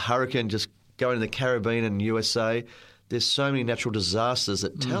after hurricane just going in the Caribbean and USA. There's so many natural disasters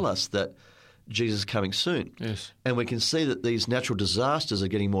that tell us that Jesus is coming soon. Yes. And we can see that these natural disasters are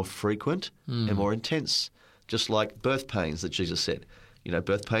getting more frequent and more intense, just like birth pains that Jesus said.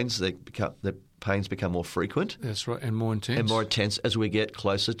 Birth pains, the pains become more frequent That's right, and more intense. and more intense as we get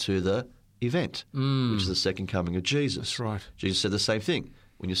closer to the event, which is the second coming of Jesus. That's right. Jesus said the same thing.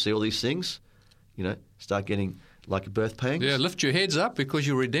 When you see all these things, start getting like a birth pains. Yeah, lift your heads up because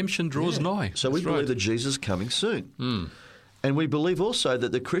your redemption draws nigh. So we That's believe right. that Jesus is coming soon. And we believe also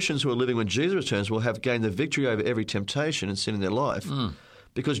that the Christians who are living when Jesus returns will have gained the victory over every temptation and sin in their life.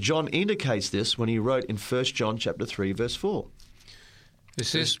 Because John indicates this when he wrote in 1 John chapter 3, verse 4. It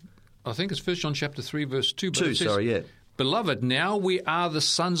says, I think it's 1 John chapter 3, verse 2. But it says, "Beloved, now we are the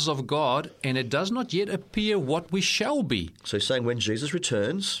sons of God, and it does not yet appear what we shall be." So he's saying when Jesus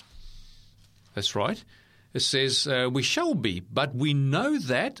returns, That's right. It says, "We shall be, but we know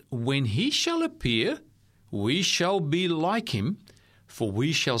that when he shall appear, we shall be like him, for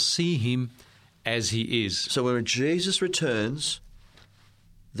we shall see him as he is." so when Jesus returns,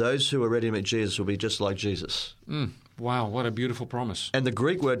 those who are ready to meet Jesus will be just like Jesus. Wow, what a beautiful promise. And the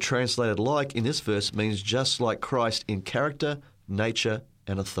Greek word translated like in this verse means just like Christ in character, nature,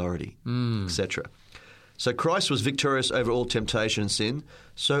 and authority, etc. So Christ was victorious over all temptation and sin,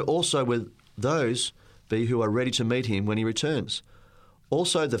 so also will those be who are ready to meet him when he returns.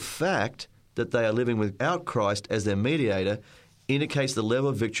 Also, the fact that they are living without Christ as their mediator indicates the level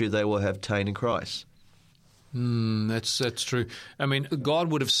of victory they will have attained in Christ. That's true. I mean,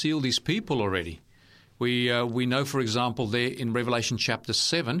 God would have sealed his people already. We know, for example, there in Revelation chapter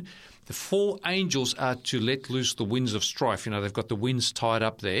 7, the 4 angels are to let loose the winds of strife. They've got the winds tied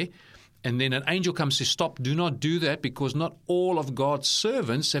up there. And then an angel comes to stop, do not do that, because not all of God's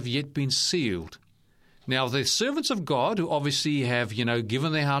servants have yet been sealed. Now, the servants of God who obviously have,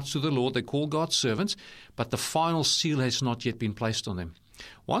 given their hearts to the Lord, they call God servants, but the final seal has not yet been placed on them.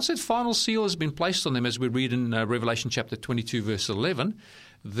 Once that final seal has been placed on them, as we read in Revelation chapter 22, verse 11,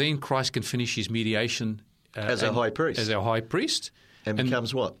 then Christ can finish his mediation As our high priest. As our high priest. And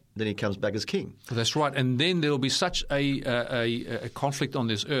becomes what? Then he comes back as king. That's right. And then there will be such a conflict on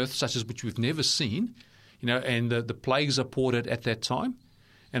this earth, such as which we've never seen, and the plagues are poured out at that time.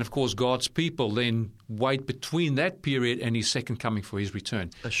 And, of course, God's people then wait between that period and his second coming for his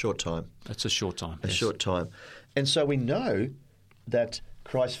return. A short time. That's a short time. A short time. And so we know that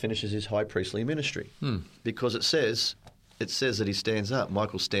Christ finishes his high priestly ministry because it says that he stands up.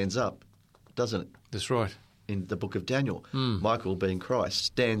 Michael stands up, doesn't it? That's right. In the book of Daniel, Michael, being Christ,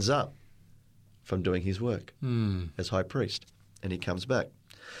 stands up from doing his work as high priest, and he comes back.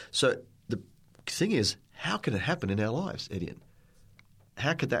 So the thing is, how can it happen in our lives, Edian?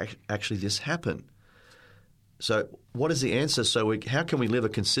 How could that actually this happen? So what is the answer? So how can we live a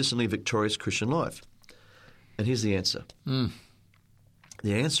consistently victorious Christian life? And here's the answer. The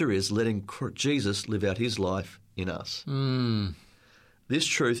answer is letting Jesus live out his life in us. This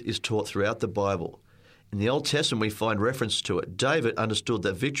truth is taught throughout the Bible. In the Old Testament, we find reference to it. David understood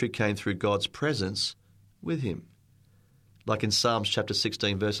that victory came through God's presence with him. Like in Psalms chapter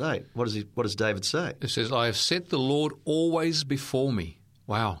 16, verse 8. What does David say? It says, "I have set the Lord always before me."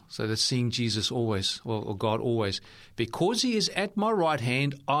 Wow. So that's seeing Jesus always, or God always. "Because he is at my right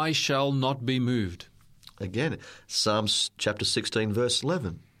hand, I shall not be moved." Again, Psalms chapter 16, verse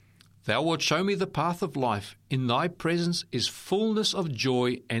 11. Thou wilt show me the path of life. In thy presence is fullness of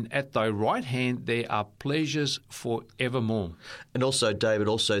joy, and at thy right hand there are pleasures for evermore. And also David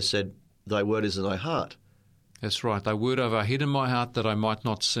also said, thy word is in thy heart. That's right. Thy word have I hid in my heart that I might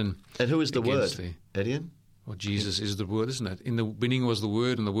not sin. And who is the word, against thee. Edian? Well, Jesus is the Word, isn't it? In the beginning was the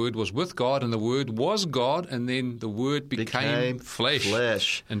Word, and the Word was with God, and the Word was God, and then the Word became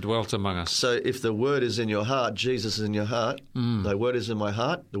flesh and dwelt among us. So if the word is in your heart, Jesus is in your heart, thy word is in my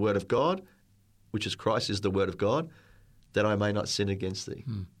heart, the word of God, which is Christ, is the word of God, that I may not sin against thee.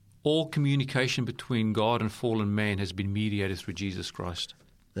 All communication between God and fallen man has been mediated through Jesus Christ.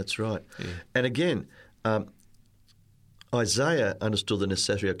 That's right. Yeah. And again, Isaiah understood the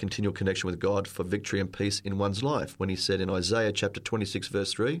necessity of continual connection with God for victory and peace in one's life when he said in Isaiah chapter 26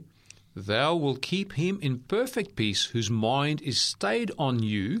 verse 3, Thou wilt keep him in perfect peace whose mind is stayed on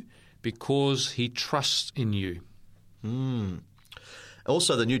you because he trusts in you.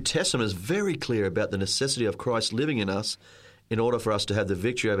 Also, the New Testament is very clear about the necessity of Christ living in us in order for us to have the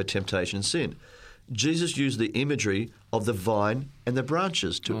victory over temptation and sin. Jesus used the imagery of the vine and the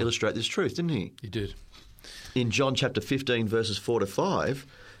branches to illustrate this truth, didn't he? He did. In John chapter 15, verses 4 to 5,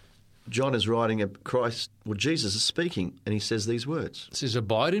 John is writing of Christ, well, Jesus is speaking, and he says these words. It says,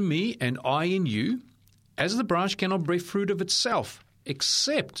 Abide in me, and I in you, as the branch cannot bear fruit of itself,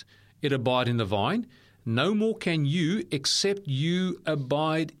 except it abide in the vine. No more can you, except you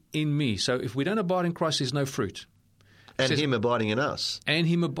abide in me. So if we don't abide in Christ, there's no fruit. And says, him abiding in us. And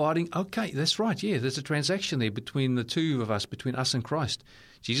him abiding. Okay, that's right. Yeah, there's a transaction there between the two of us, between us and Christ.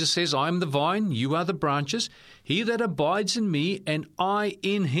 Jesus says, I am the vine, you are the branches. He that abides in me, and I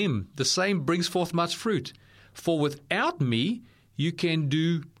in him, the same brings forth much fruit. For without me, you can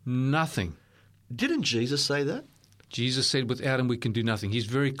do nothing. Didn't Jesus say that? Jesus said, without him, we can do nothing. He's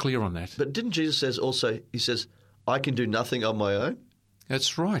very clear on that. But didn't Jesus says also, he says, I can do nothing on my own?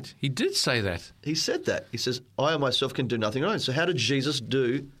 That's right. He did say that. He said that. He says, I myself can do nothing on my own. So how did Jesus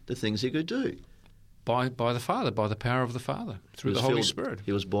do the things he could do? By the Father, by the power of the Father, through the Holy Spirit.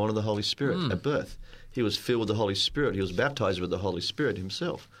 He was born of the Holy Spirit at birth. He was filled with the Holy Spirit. He was baptized with the Holy Spirit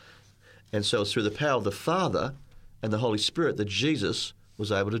himself. And so it's through the power of the Father and the Holy Spirit that Jesus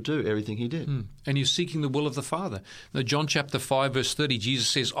was able to do everything he did. And he's seeking the will of the Father. Now, John chapter 5, verse 30, Jesus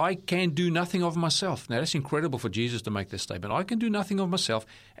says, I can do nothing of myself. Now, that's incredible for Jesus to make this statement. I can do nothing of myself.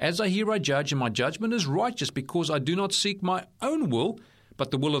 As I hear, I judge, and my judgment is righteous because I do not seek my own will, but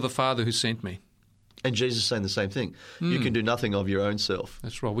the will of the Father who sent me. And Jesus is saying the same thing. You can do nothing of your own self.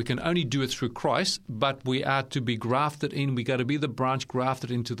 That's right. We can only do it through Christ, but we are to be grafted in. We got to be the branch grafted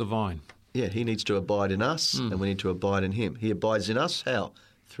into the vine. Yeah, he needs to abide in us, and we need to abide in him. He abides in us, how?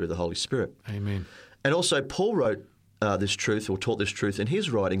 Through the Holy Spirit. Amen. And also Paul wrote this truth, or taught this truth in his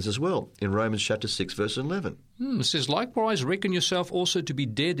writings as well, in Romans chapter 6, verse 11. It says, likewise, reckon yourself also to be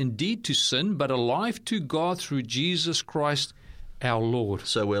dead indeed to sin, but alive to God through Jesus Christ our Lord.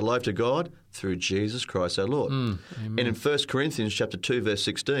 So we're alive to God through Jesus Christ our Lord. And in 1 Corinthians chapter 2, verse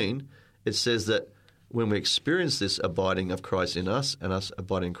 16, it says that when we experience this abiding of Christ in us and us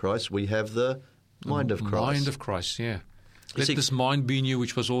abiding in Christ, we have the mind of Christ. Mind of Christ, yeah. Let this mind be in you,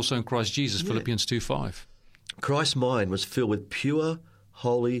 which was also in Christ Jesus, Philippians 2:5. Christ's mind was filled with pure,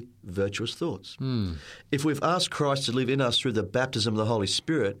 holy, virtuous thoughts. If we've asked Christ to live in us through the baptism of the Holy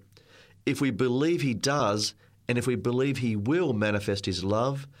Spirit, if we believe he does, and if we believe he will manifest his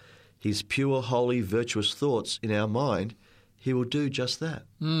love, his pure, holy, virtuous thoughts in our mind, he will do just that.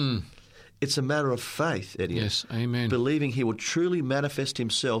 It's a matter of faith, Eddie. Yes, amen. Believing he will truly manifest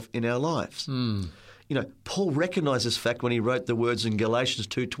himself in our lives. You know, Paul recognized this fact when he wrote the words in Galatians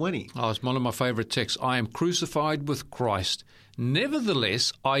 2:20. Oh, it's one of my favorite texts. I am crucified with Christ.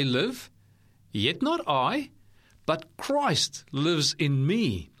 Nevertheless, I live, yet not I, but Christ lives in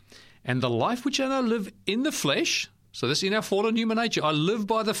me. And the life which I now live in the flesh, so this is in our fallen human nature, I live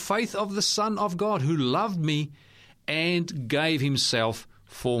by the faith of the Son of God who loved me and gave himself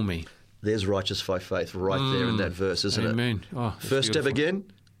for me. There's righteous by faith right there in that verse, isn't it? Amen. Oh, First step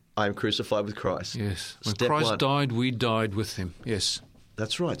again, I am crucified with Christ. Yes. When Step Christ one. died, we died with him. Yes.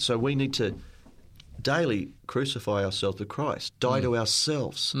 That's right. So we need to daily crucify ourselves with Christ, die to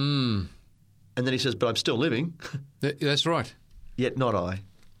ourselves. And then he says, but I'm still living, That's right. yet not I.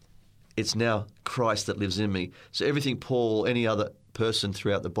 It's now Christ that lives in me. So everything Paul, any other person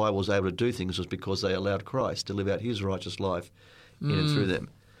throughout the Bible was able to do things was because they allowed Christ to live out his righteous life in and through them.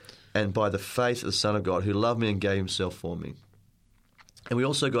 And by the faith of the Son of God who loved me and gave himself for me. And we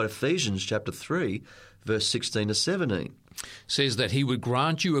also got Ephesians chapter 3, verse 16 to 17. Says that he would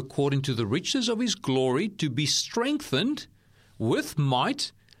grant you according to the riches of his glory to be strengthened with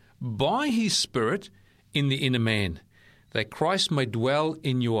might by his Spirit in the inner man, that Christ may dwell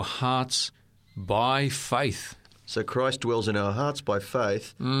in your hearts by faith. So Christ dwells in our hearts by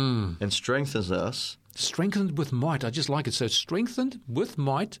faith and strengthens us. Strengthened with might. I just like it. So strengthened with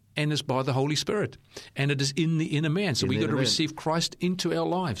might, and is by the Holy Spirit. And it is in the inner man. So we've got to receive Christ into our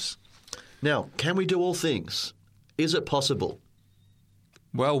lives. Now, can we do all things? Is it possible?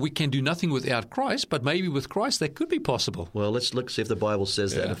 Well, we can do nothing without Christ, but maybe with Christ that could be possible. Well, let's look, see if the Bible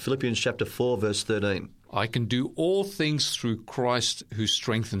says that. In Philippians chapter 4, verse 13. I can do all things through Christ who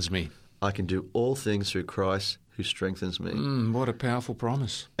strengthens me. I can do all things through Christ who strengthens me. What a powerful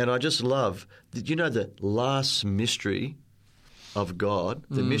promise. And I just love, you know, the last mystery of God,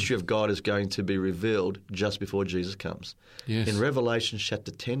 the mystery of God is going to be revealed just before Jesus comes. Yes. In Revelation chapter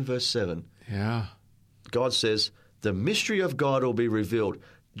 10, verse 7, Yeah. God says, the mystery of God will be revealed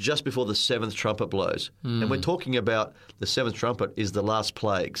just before the seventh trumpet blows. And we're talking about the seventh trumpet is the last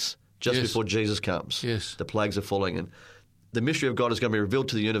plagues, just Yes. before Jesus comes. Yes. The plagues are falling in. The mystery of God is going to be revealed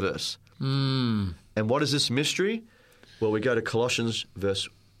to the universe. And what is this mystery? Well, we go to Colossians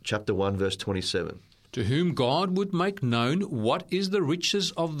chapter 1, verse 27. To whom God would make known what is the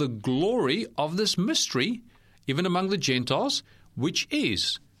riches of the glory of this mystery, even among the Gentiles, which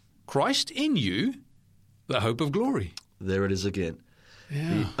is Christ in you, the hope of glory. There it is again.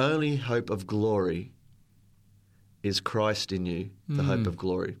 Yeah. The only hope of glory is Christ in you, the hope of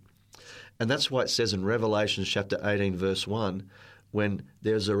glory. And that's why it says in Revelation chapter 18, verse 1, when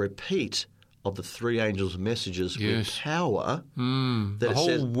there's a repeat of the three angels' messages with power, that The it whole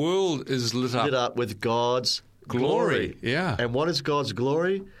says world is lit up. with God's glory. Yeah. And what is God's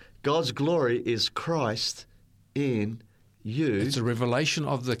glory? God's glory is Christ in you. It's a revelation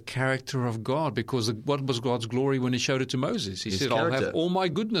of the character of God, because what was God's glory when he showed it to Moses? He His said, I'll character. have all my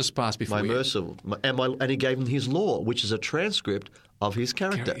goodness pass before My you. merciful, and he gave them his law, which is a transcript of his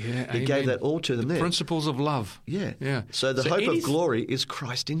character. Yeah, he amen. gave that all to them there. Principles of love. Yeah. Yeah. So the hope of glory is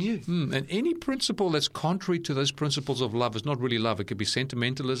Christ in you. And any principle that's contrary to those principles of love is not really love. It could be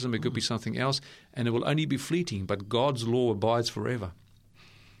sentimentalism, it could be something else, and it will only be fleeting. But God's law abides forever.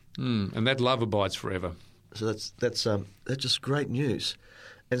 And that love abides forever. So that's just great news.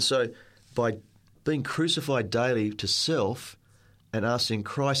 And so by being crucified daily to self and asking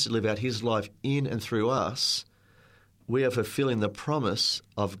Christ to live out his life in and through us, we are fulfilling the promise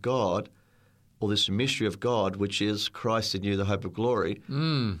of God, or this mystery of God, which is Christ in you, the hope of glory.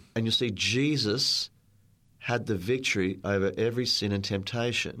 And you see, Jesus had the victory over every sin and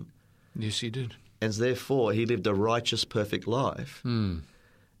temptation, Yes, he did. and therefore he lived a righteous, perfect life. And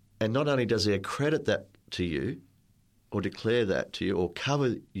not only does he accredit that to you, or declare that to you, or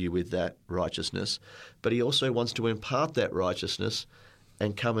cover you with that righteousness, but he also wants to impart that righteousness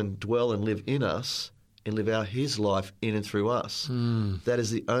and come and dwell and live in us and live out his life in and through us. That is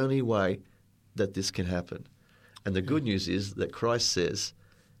the only way that this can happen. And the good news is that Christ says,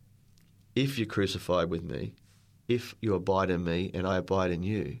 if you're crucified with me, if you abide in me and I abide in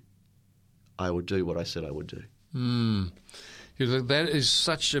you, I will do what I said I would do. You know, that is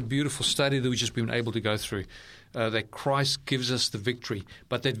such a beautiful study that we've just been able to go through, that Christ gives us the victory.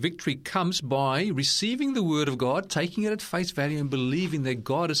 But that victory comes by receiving the Word of God, taking it at face value, and believing that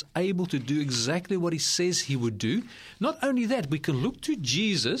God is able to do exactly what he says he would do. Not only that, we can look to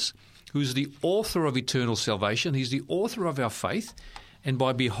Jesus, who's the author of eternal salvation. He's the author of our faith. And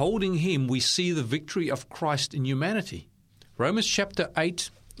by beholding him, we see the victory of Christ in humanity. Romans chapter 8,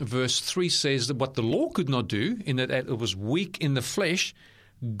 verse 3 says that what the law could not do, in that it was weak in the flesh,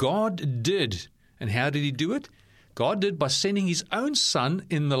 God did. And how did he do it? God did by sending his own Son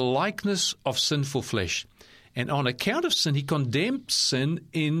in the likeness of sinful flesh. And on account of sin, he condemned sin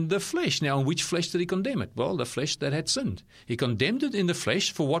in the flesh. Now, in which flesh did he condemn it? Well, the flesh that had sinned. He condemned it in the flesh.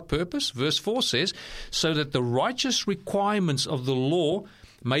 For what purpose? Verse 4 says, so that the righteous requirements of the law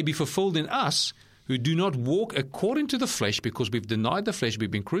may be fulfilled in us, who do not walk according to the flesh, because we've denied the flesh, we've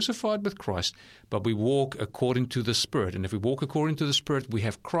been crucified with Christ, but we walk according to the Spirit. And if we walk according to the Spirit, we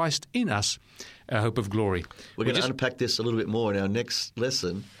have Christ in us, our hope of glory. We're going to unpack this a little bit more in our next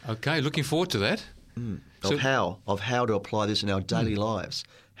lesson. Okay, looking forward to that. Of how to apply this in our daily lives.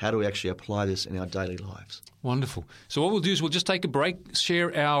 How do we actually apply this in our daily lives? Wonderful. So what we'll do is we'll just take a break,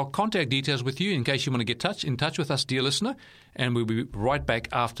 share our contact details with you in case you want to get in touch with us, dear listener, and we'll be right back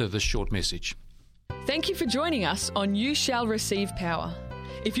after this short message. Thank you for joining us on You Shall Receive Power.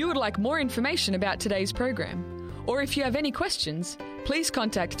 If you would like more information about today's program, or if you have any questions, please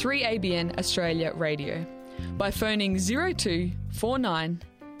contact 3ABN Australia Radio by phoning 02 49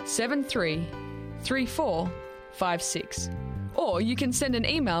 73 3456. Or you can send an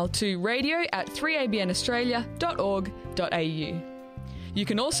email to radio@3abnaustralia.org.au. You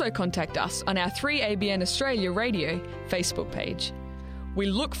can also contact us on our 3ABN Australia Radio Facebook page. We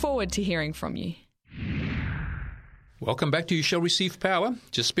look forward to hearing from you. Welcome back to You Shall Receive Power.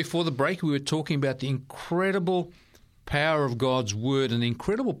 Just before the break, we were talking about the incredible power of God's Word and the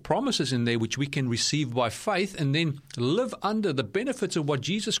incredible promises in there which we can receive by faith and then live under the benefits of what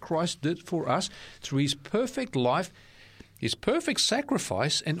Jesus Christ did for us through His perfect life, His perfect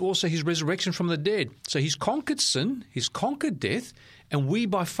sacrifice, and also His resurrection from the dead. So He's conquered sin, He's conquered death, and we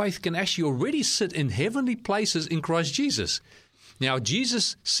by faith can actually already sit in heavenly places in Christ Jesus. Now,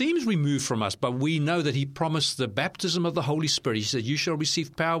 Jesus seems removed from us, but we know that He promised the baptism of the Holy Spirit. He said, you shall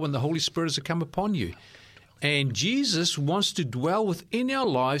receive power when the Holy Spirit has come upon you. And Jesus wants to dwell within our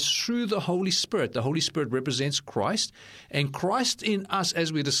lives through the Holy Spirit. The Holy Spirit represents Christ, and Christ in us,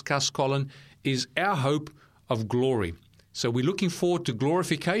 as we discussed, Colin, is our hope of glory. So we're looking forward to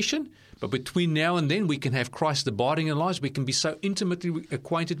glorification, but between now and then we can have Christ abiding in our lives. We can be so intimately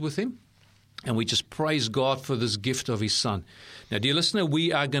acquainted with Him, and we just praise God for this gift of His Son. Now, dear listener,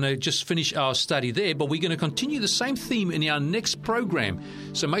 we are going to just finish our study there, but we're going to continue the same theme in our next program.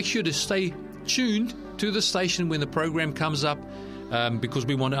 So make sure to stay tuned to the station when the program comes up, because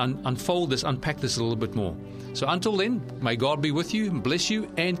we want to unpack this a little bit more. So until then, may God be with you, bless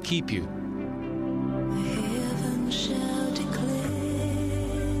you, and keep you. Heaven shall declare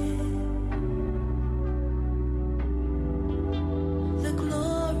the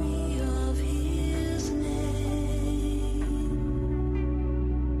glory of His name.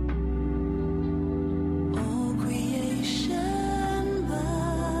 All creation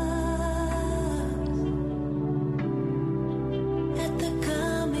bows at the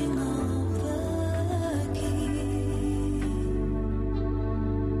coming of the King.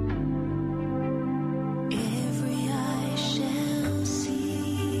 Every eye shall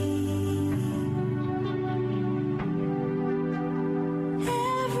see,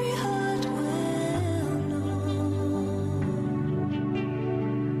 every heart will know,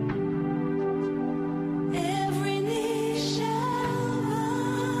 every knee shall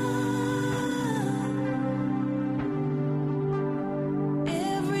bow,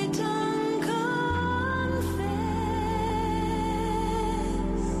 every tongue confess.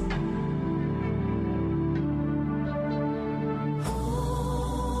 Holy,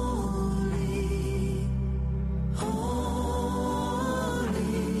 holy,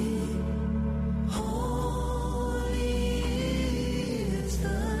 holy is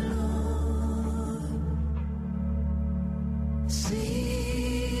the Lord.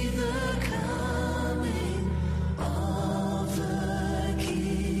 See the coming of the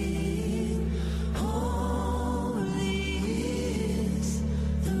King. Holy is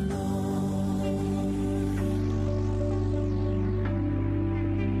the Lord.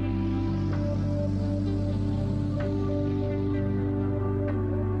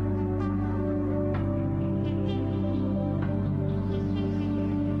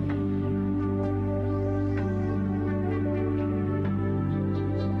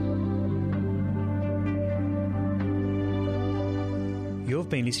 You've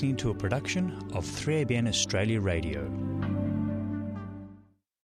been listening to a production of 3ABN Australia Radio.